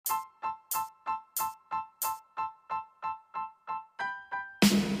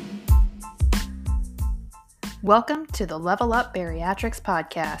Welcome to the Level Up Bariatrics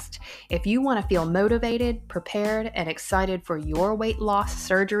podcast. If you want to feel motivated, prepared, and excited for your weight loss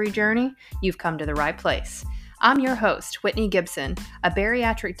surgery journey, you've come to the right place. I'm your host, Whitney Gibson, a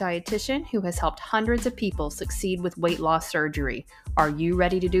bariatric dietitian who has helped hundreds of people succeed with weight loss surgery. Are you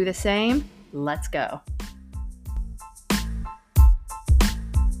ready to do the same? Let's go.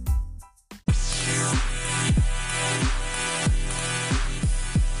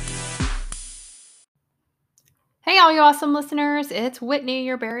 Hey, all you awesome listeners. It's Whitney,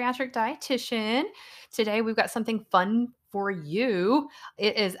 your bariatric dietitian. Today, we've got something fun for you.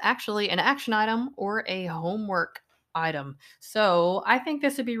 It is actually an action item or a homework item. So I think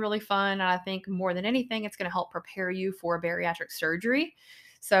this would be really fun. And I think more than anything, it's going to help prepare you for bariatric surgery.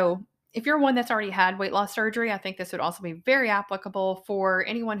 So if you're one that's already had weight loss surgery, I think this would also be very applicable for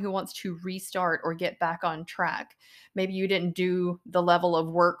anyone who wants to restart or get back on track. Maybe you didn't do the level of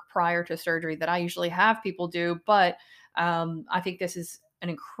work prior to surgery that I usually have people do, but I think this is an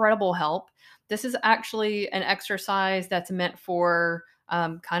incredible help. This is actually an exercise that's meant for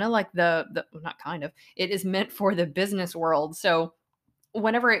kind of like not kind of, it is meant for the business world. So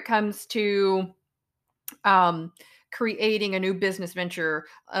whenever it comes to creating a new business venture,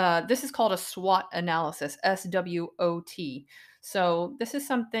 this is called a SWOT analysis, SWOT. So this is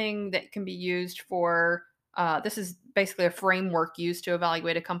something that can be used for, this is basically a framework used to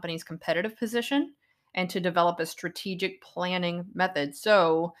evaluate a company's competitive position and to develop a strategic planning method.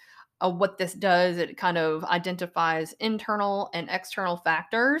 So what this does, it kind of identifies internal and external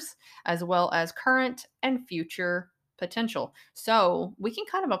factors, as well as current and future potential. So we can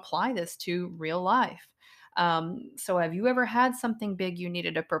kind of apply this to real life. So have you ever had something big you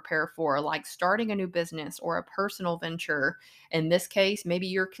needed to prepare for, like starting a new business or a personal venture? In this case, maybe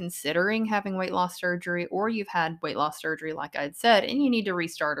you're considering having weight loss surgery, or you've had weight loss surgery, like I'd said, and you need to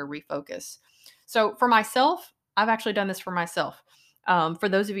restart or refocus. So for myself, I've actually done this for myself. For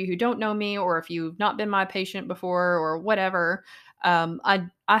those of you who don't know me, or if you've not been my patient before or whatever, I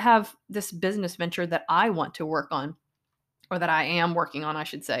have this business venture that I want to work on, or that I am working on, I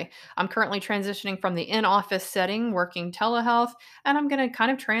should say. I'm currently transitioning from the in-office setting, working telehealth, and I'm going to kind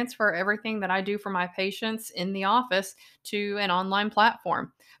of transfer everything that I do for my patients in the office to an online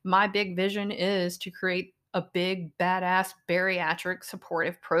platform. My big vision is to create a big, badass bariatric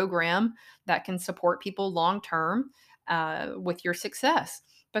supportive program that can support people long-term with your success.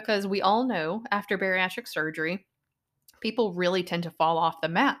 Because we all know after bariatric surgery, people really tend to fall off the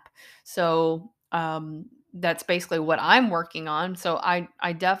map. So that's basically what I'm working on. So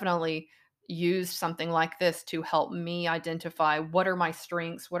I definitely use something like this to help me identify what are my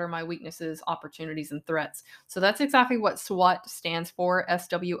strengths, what are my weaknesses, opportunities, and threats. So that's exactly what SWOT stands for,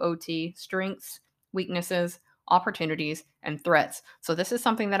 SWOT, strengths, weaknesses, opportunities, and threats. So this is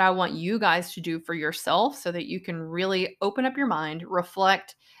something that I want you guys to do for yourself so that you can really open up your mind,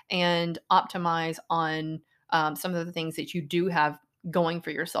 reflect, and optimize on some of the things that you do have going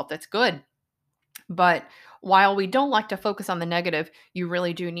for yourself. That's good. But while we don't like to focus on the negative, you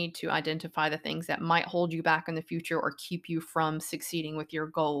really do need to identify the things that might hold you back in the future or keep you from succeeding with your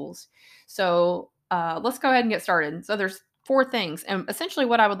goals. So let's go ahead and get started. So there's 4 things. And essentially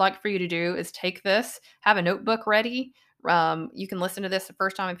what I would like for you to do is take this, have a notebook ready. You can listen to this the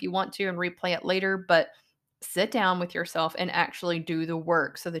first time if you want to and replay it later, but sit down with yourself and actually do the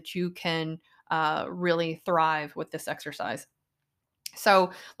work so that you can really thrive with this exercise.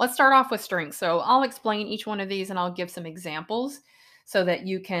 So let's start off with strengths. So I'll explain each one of these and I'll give some examples so that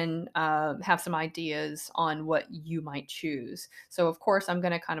you can have some ideas on what you might choose. So of course, I'm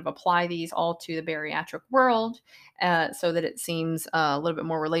going to kind of apply these all to the bariatric world so that it seems a little bit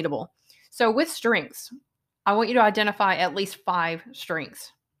more relatable. So with strengths, I want you to identify at least 5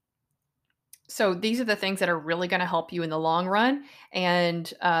 strengths. So these are the things that are really going to help you in the long run.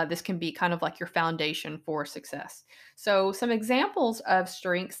 And this can be kind of like your foundation for success. So some examples of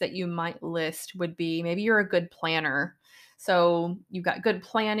strengths that you might list would be, maybe you're a good planner. So you've got good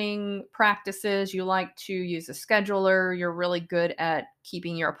planning practices. You like to use a scheduler. You're really good at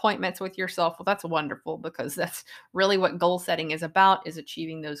keeping your appointments with yourself. Well, that's wonderful because that's really what goal setting is about, is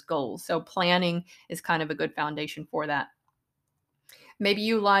achieving those goals. So planning is kind of a good foundation for that. Maybe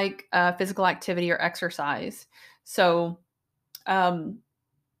you like physical activity or exercise. So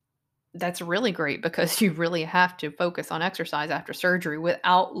that's really great because you really have to focus on exercise after surgery.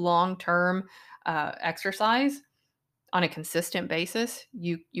 Without long-term exercise on a consistent basis,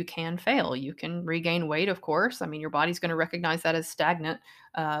 you can fail. You can regain weight, of course. I mean, your body's going to recognize that as stagnant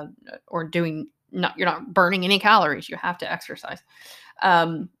or you're not burning any calories. You have to exercise.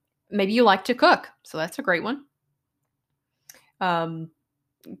 Maybe you like to cook. So that's a great one.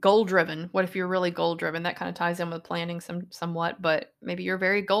 Goal driven. What if you're really goal driven? That kind of ties in with planning somewhat, but maybe you're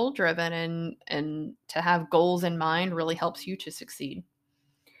very goal driven, and to have goals in mind really helps you to succeed.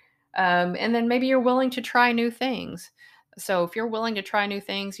 And then maybe you're willing to try new things. So if you're willing to try new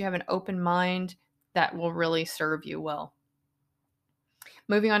things, you have an open mind, that will really serve you well.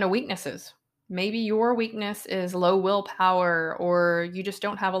 Moving on to weaknesses. Maybe your weakness is low willpower, or you just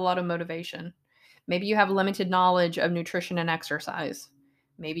don't have a lot of motivation. Maybe you have limited knowledge of nutrition and exercise.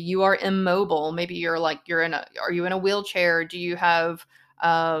 Maybe you are immobile. Maybe are you in a wheelchair? Do you have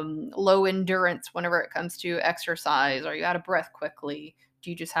low endurance whenever it comes to exercise? Are you out of breath quickly? Do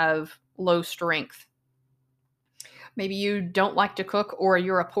you just have low strength? Maybe you don't like to cook, or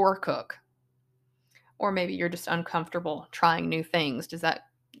you're a poor cook. Or maybe you're just uncomfortable trying new things. Does that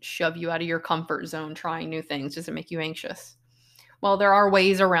shove you out of your comfort zone trying new things? Does it make you anxious? Well, there are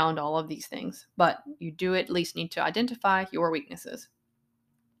ways around all of these things, but you do at least need to identify your weaknesses.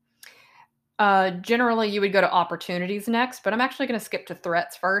 Generally, you would go to opportunities next, but I'm actually going to skip to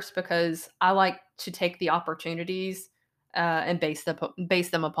threats first, because I like to take the opportunities and base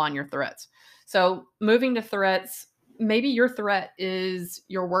them upon your threats. So, moving to threats, maybe your threat is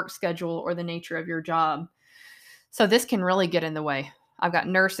your work schedule or the nature of your job. So this can really get in the way. I've got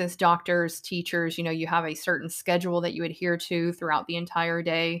nurses, doctors, teachers. You have a certain schedule that you adhere to throughout the entire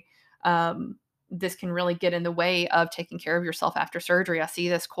day. This can really get in the way of taking care of yourself after surgery. I see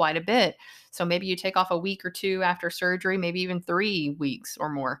this quite a bit. So maybe you take off a week or two after surgery, maybe even 3 weeks or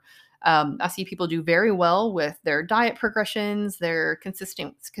more. I see people do very well with their diet progressions, their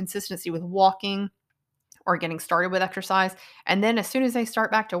consistency with walking, or getting started with exercise. And then as soon as they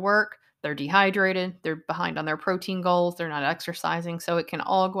start back to work, they're dehydrated, they're behind on their protein goals, they're not exercising. So it can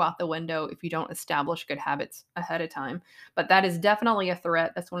all go out the window if you don't establish good habits ahead of time. But that is definitely a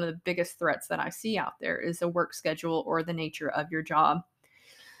threat. That's one of the biggest threats that I see out there, is the work schedule or the nature of your job.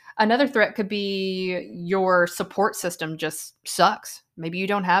 Another threat could be your support system just sucks. Maybe you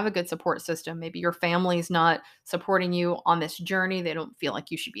don't have a good support system. Maybe your family's not supporting you on this journey. They don't feel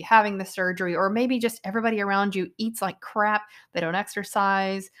like you should be having the surgery, or maybe just everybody around you eats like crap. They don't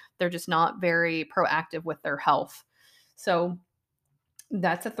exercise. They're just not very proactive with their health. So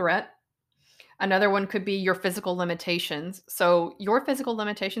that's a threat. Another one could be your physical limitations. So your physical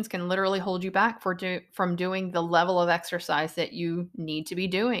limitations can literally hold you back from doing the level of exercise that you need to be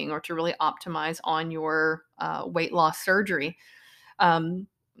doing, or to really optimize on your weight loss surgery.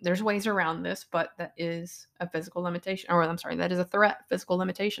 There's ways around this, but that is a physical limitation, or I'm sorry, that is a threat, physical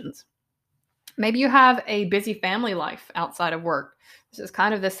limitations. Maybe you have a busy family life outside of work. This is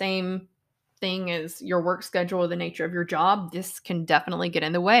kind of the same thing as your work schedule or the nature of your job. This can definitely get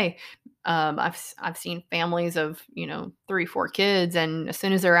in the way. I've seen families of 3, 4 kids, and as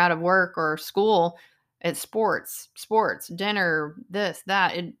soon as they're out of work or school, it's sports, dinner, this,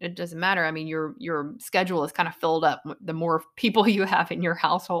 that. It doesn't matter. I mean, your schedule is kind of filled up the more people you have in your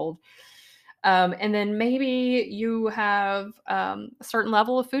household. And then maybe you have a certain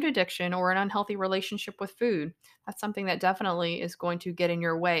level of food addiction, or an unhealthy relationship with food. That's something that definitely is going to get in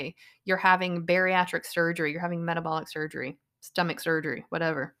your way. You're having bariatric surgery, you're having metabolic surgery, stomach surgery,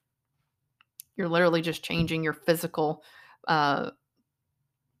 whatever. You're literally just changing your physical uh,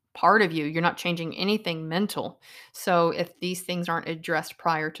 part of you. You're not changing anything mental. So if these things aren't addressed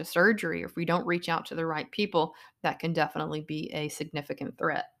prior to surgery, if we don't reach out to the right people, that can definitely be a significant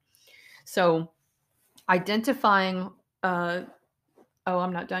threat. So identifying oh,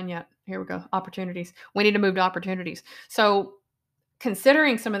 I'm not done yet. Here we go. Opportunities. We need to move to opportunities. So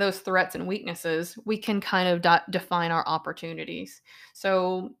considering some of those threats and weaknesses, we can kind of define our opportunities.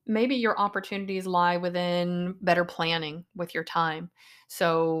 So maybe your opportunities lie within better planning with your time.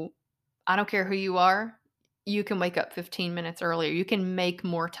 So I don't care who you are, you can wake up 15 minutes earlier. You can make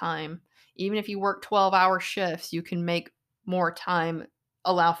more time. Even if you work 12-hour shifts, you can make more time,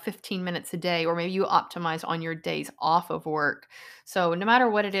 allow 15 minutes a day, or maybe you optimize on your days off of work. So no matter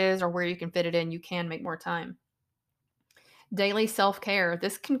what it is or where you can fit it in, you can make more time. Daily self-care,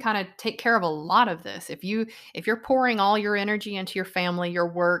 this can kind of take care of a lot of this. If you're pouring all your energy into your family, your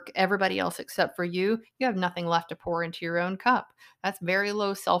work, everybody else except for you, you have nothing left to pour into your own cup. That's very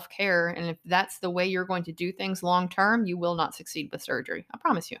low self-care, and if that's the way you're going to do things long term, you will not succeed with surgery, I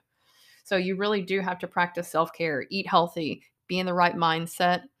promise you. So you really do have to practice self-care, eat healthy, be in the right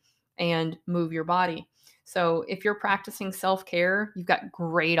mindset, and move your body. So if you're practicing self-care, you've got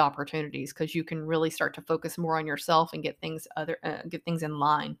great opportunities, because you can really start to focus more on yourself and get things in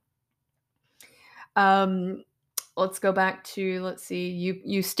line. Um, Let's go back to, let's see,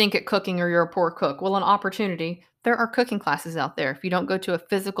 you stink at cooking or you're a poor cook. Well, an opportunity. There are cooking classes out there. If you don't go to a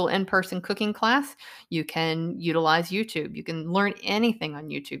physical in-person cooking class, you can utilize YouTube. You can learn anything on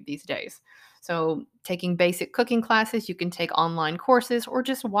YouTube these days. So, taking basic cooking classes, you can take online courses or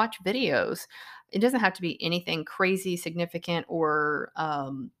just watch videos. It doesn't have to be anything crazy significant or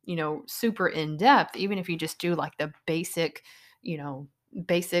super in depth. Even if you just do like the basic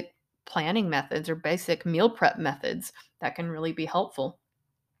planning methods or basic meal prep methods, that can really be helpful.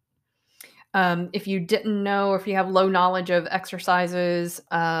 If you didn't know, or if you have low knowledge of exercises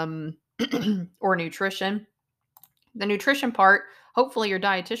or nutrition, the nutrition part, hopefully your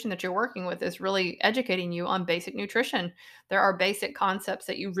dietitian that you're working with is really educating you on basic nutrition. There are basic concepts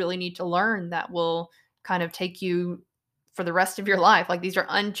that you really need to learn that will kind of take you for the rest of your life. Like, these are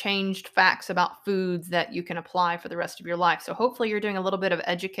unchanged facts about foods that you can apply for the rest of your life. So hopefully you're doing a little bit of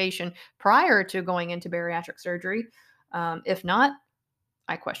education prior to going into bariatric surgery. If not,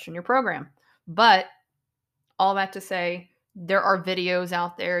 I question your program. But all that to say, there are videos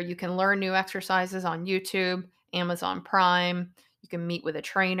out there. You can learn new exercises on YouTube, Amazon Prime. You can meet with a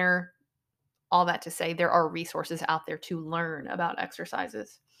trainer. All that to say, there are resources out there to learn about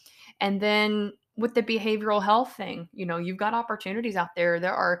exercises. And then with the behavioral health thing, you've got opportunities out there.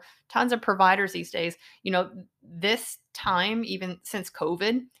 There are tons of providers these days. This time, even since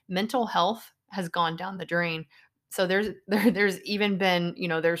COVID, mental health has gone down the drain. So there's even been,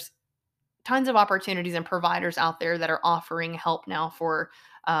 there's tons of opportunities and providers out there that are offering help now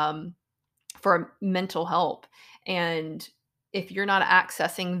um, for mental help. And if you're not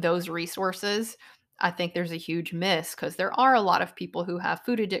accessing those resources, I think there's a huge miss, because there are a lot of people who have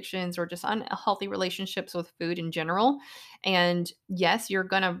food addictions or just unhealthy relationships with food in general. And yes, you're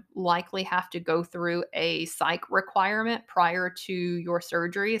going to likely have to go through a psych requirement prior to your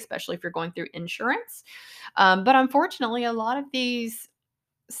surgery, especially if you're going through insurance. But unfortunately, a lot of these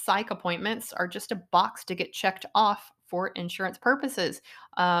psych appointments are just a box to get checked off for insurance purposes.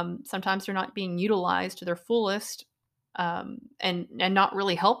 Sometimes they're not being utilized to their fullest, and not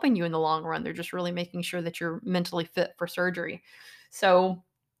really helping you in the long run. They're just really making sure that you're mentally fit for surgery. So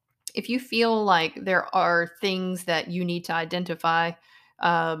if you feel like there are things that you need to identify,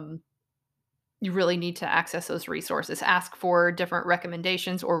 um, you really need to access those resources. Ask for different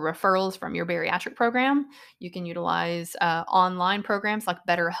recommendations or referrals from your bariatric program. You can utilize online programs like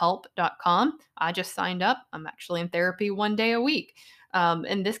betterhelp.com. I just signed up. I'm actually in therapy 1 day a week.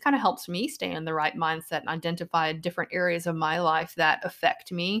 And this kind of helps me stay in the right mindset and identify different areas of my life that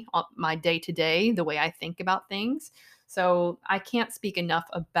affect me on my day to day, the way I think about things. So I can't speak enough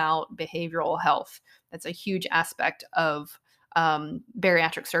about behavioral health. That's a huge aspect of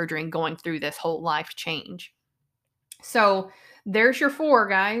bariatric surgery and going through this whole life change. So there's your 4,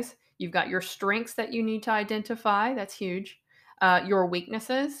 guys. You've got your strengths that you need to identify. That's huge. Your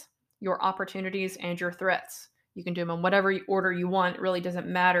weaknesses, your opportunities, and your threats. You can do them in whatever order you want. It really doesn't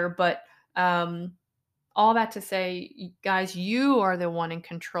matter. But all that to say, guys, you are the one in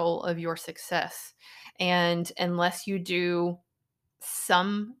control of your success. And unless you do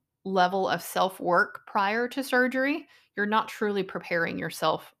some level of self-work prior to surgery, you're not truly preparing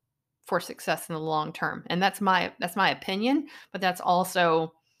yourself for success in the long term. And that's my opinion, but that's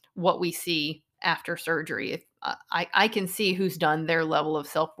also what we see after surgery. If I can see who's done their level of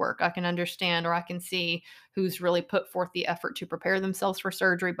self-work. I can understand, or I can see who's really put forth the effort to prepare themselves for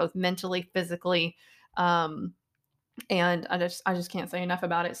surgery, both mentally, physically, um, and I just can't say enough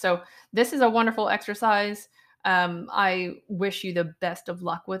about it. So this is a wonderful exercise. I wish you the best of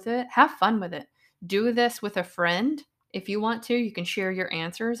luck with it. Have fun with it. Do this with a friend if you want to. You can share your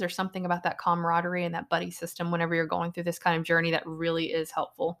answers. There's something about that camaraderie and that buddy system whenever you're going through this kind of journey that really is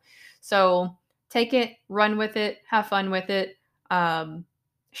helpful. So take it, run with it, have fun with it. Um,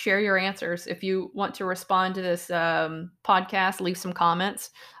 Share your answers. If you want to respond to this podcast, leave some comments.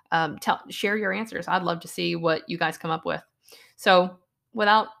 Share your answers. I'd love to see what you guys come up with. So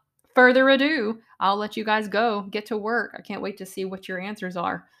without further ado, I'll let you guys go, get to work. I can't wait to see what your answers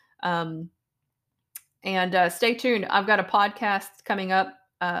are. And stay tuned. I've got a podcast coming up.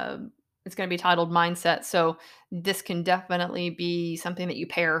 It's going to be titled Mindset. So this can definitely be something that you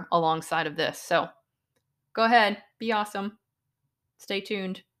pair alongside of this. So go ahead, be awesome. Stay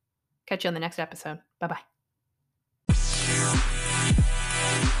tuned. Catch you on the next episode. Bye-bye.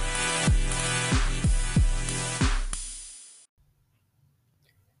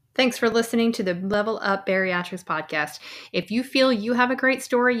 Thanks for listening to the Level Up Bariatrics podcast. If you feel you have a great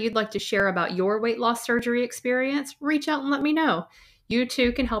story you'd like to share about your weight loss surgery experience, reach out and let me know. You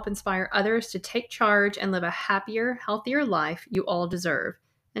too can help inspire others to take charge and live a happier, healthier life you all deserve.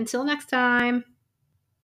 Until next time.